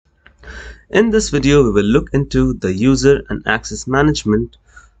In this video, we will look into the user and access management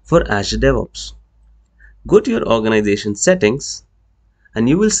for Azure DevOps. Go to your organization settings and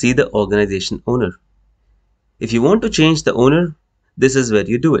you will see the organization owner. If you want to change the owner, this is where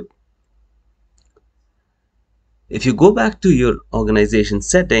you do it. If you go back to your organization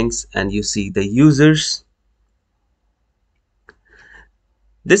settings and you see the users,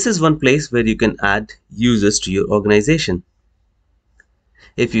 this is one place where you can add users to your organization.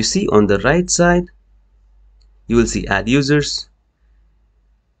 If you see on the right side, you will see add users.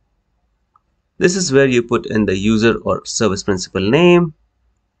 This is where you put in the user or service principal name.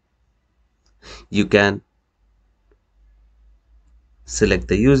 You can select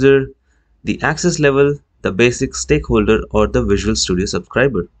the user, the access level, the basic stakeholder, or the Visual Studio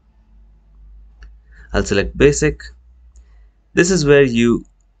subscriber. I'll select basic. This is where you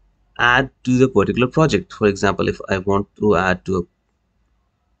add to the particular project. For example, if I want to add to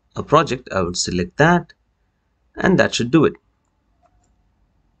a project, I would select that, and that should do it.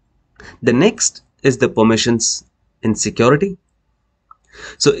 The next is the permissions in security.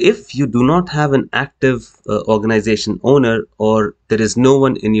 So if you do not have an active organization owner, or there is no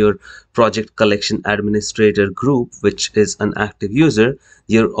one in your project collection administrator group which is an active user,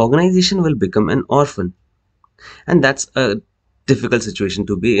 your organization will become an orphan, and that's a difficult situation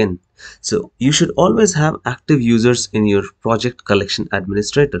to be in. So you should always have active users in your project collection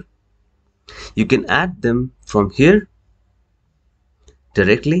administrator. You can add them from here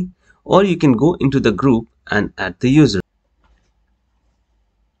directly, or you can go into the group and add the user.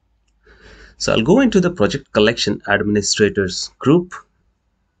 So I'll go into the project collection administrators group.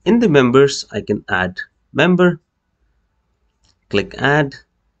 In the members, I can add member, click add,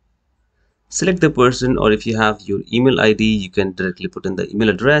 select the person, or if you have your email ID, you can directly put in the email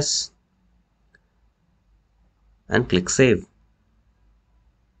address and click save.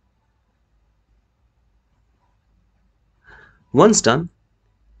 Once done,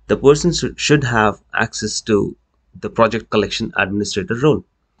 the person should have access to the project collection administrator role.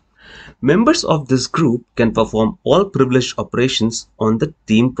 Members of this group can perform all privileged operations on the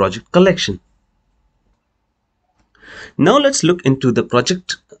team project collection. Now let's look into the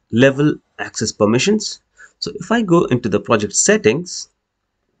project level access permissions. So if I go into the project settings,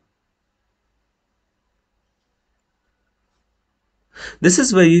 this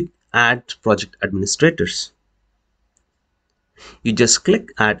is where you add project administrators. You just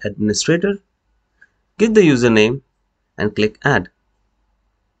click add administrator, give the username, and click add.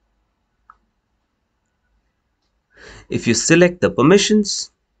 If you select the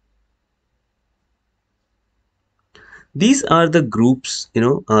permissions, these are the groups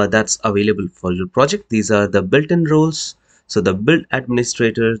that's available for your project. These are the built-in roles. So the build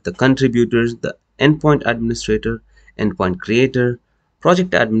administrator, the contributors, the endpoint administrator, endpoint creator,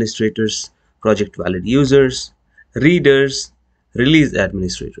 project administrators, project valid users, readers, release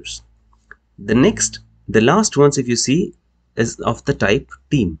administrators. The last ones, if you see, is of the type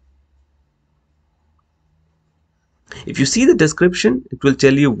team. If you see the description, it will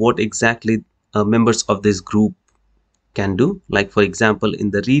tell you what exactly members of this group can do. Like for example,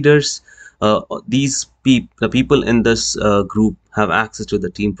 in the readers, the people in this group have access to the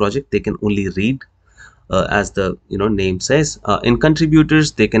team project. They can only read, as the name says. In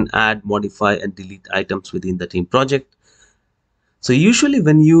contributors, they can add, modify, and delete items within the team project. So usually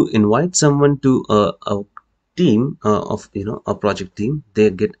when you invite someone to a team of a project team, they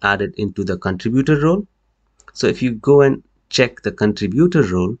get added into the contributor role. So if you go and check the contributor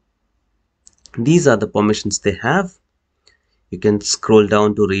role, these are the permissions they have. You can scroll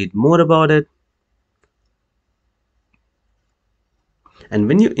down to read more about it. And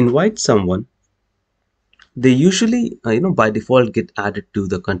when you invite someone, they usually by default get added to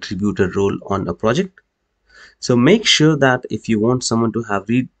the contributor role on a project. So make sure that if you want someone to have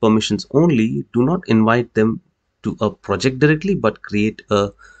read permissions only, do not invite them to a project directly, but create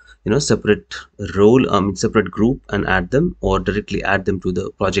a separate role, separate group, and add them, or directly add them to the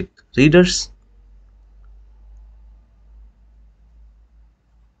project readers.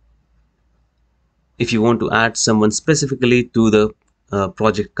 If you want to add someone specifically to the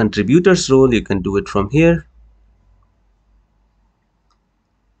project contributors role, you can do it from here.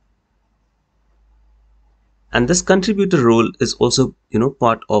 And this contributor role is also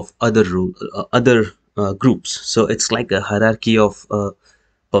part of other groups. So it's like a hierarchy of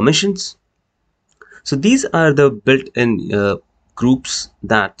permissions. So these are the built-in groups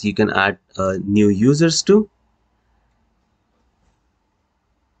that you can add new users to.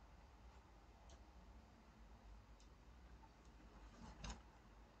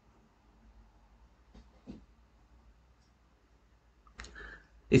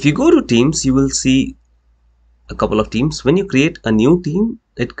 If you go to teams, you will see a couple of teams. When you create a new team,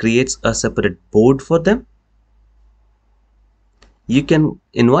 it creates a separate board for them. You can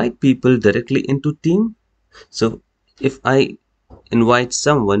invite people directly into team. So if I invite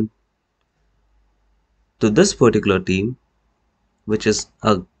someone to this particular team, which is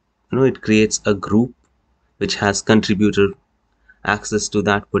it creates a group which has contributor access to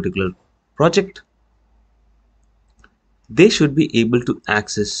that particular project, they should be able to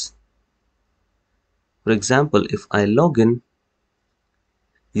access. For example, if I log in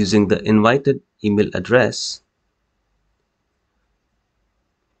using the invited email address,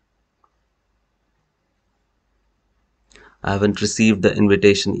 I haven't received the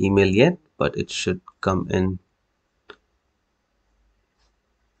invitation email yet, but it should come in a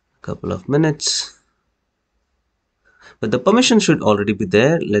couple of minutes. But the permission should already be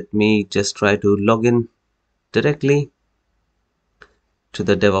there. Let me just try to log in directly to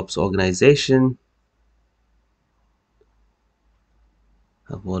the DevOps organization.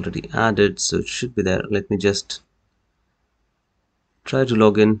 I've already added, so it should be there. Let me just try to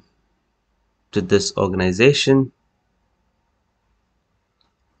log in to this organization.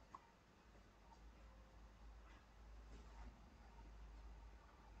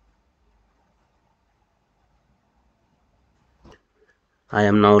 I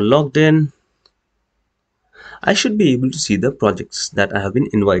am now logged in. I should be able to see the projects that I have been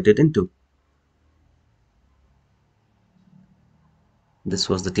invited into. This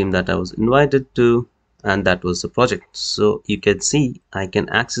was the team that I was invited to, and that was the project. So you can see I can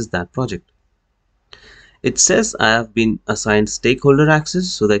access that project. It says I have been assigned stakeholder access,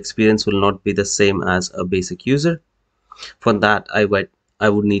 so the experience will not be the same as a basic user. For that, I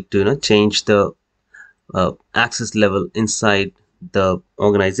would need to change the access level inside the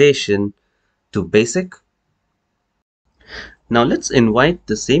organization to basic. Now let's invite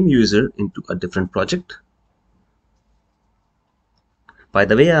the same user into a different project. By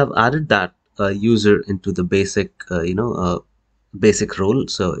the way, I've added that user into the basic, basic role.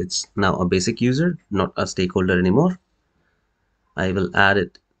 So it's now a basic user, not a stakeholder anymore. I will add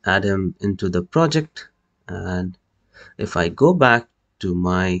him into the project. And if I go back to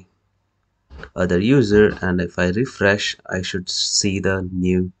my other user and if I refresh, I should see the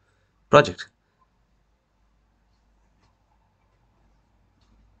new project.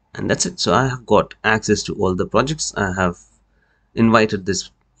 And that's it. So I have got access to all the projects. I have invited this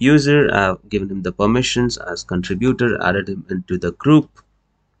user, I've given him the permissions as contributor, added him into the group.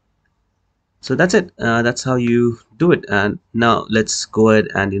 So that's it. That's how you do it. And now let's go ahead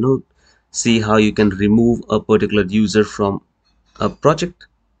and see how you can remove a particular user from a project.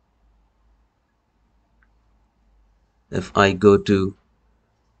 If I go to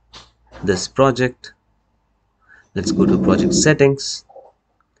this project, let's go to project settings,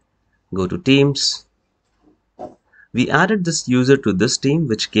 go to teams. We added this user to this team,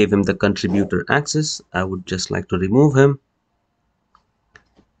 which gave him the contributor access. I would just like to remove him.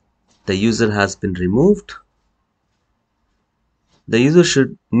 The user has been removed. The user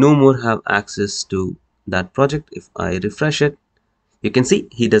should no more have access to that project. If I refresh it, you can see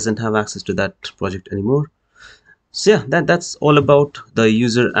he doesn't have access to that project anymore. So yeah, that's all about the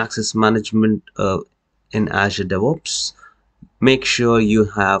user access management in Azure DevOps. Make sure you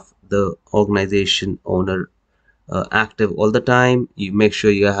have the organization owner active all the time. You make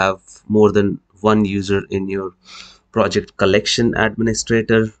sure you have more than one user in your project collection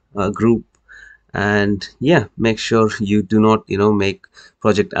administrator group. And yeah, make sure you do not make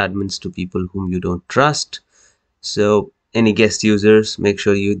project admins to people whom you don't trust. So any guest users, make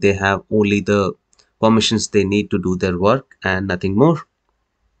sure they have only the permissions they need to do their work and nothing more.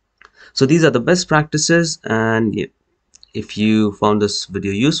 So these are the best practices. And yeah, if you found this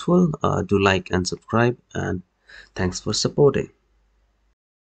video useful, do like and subscribe, and thanks for supporting.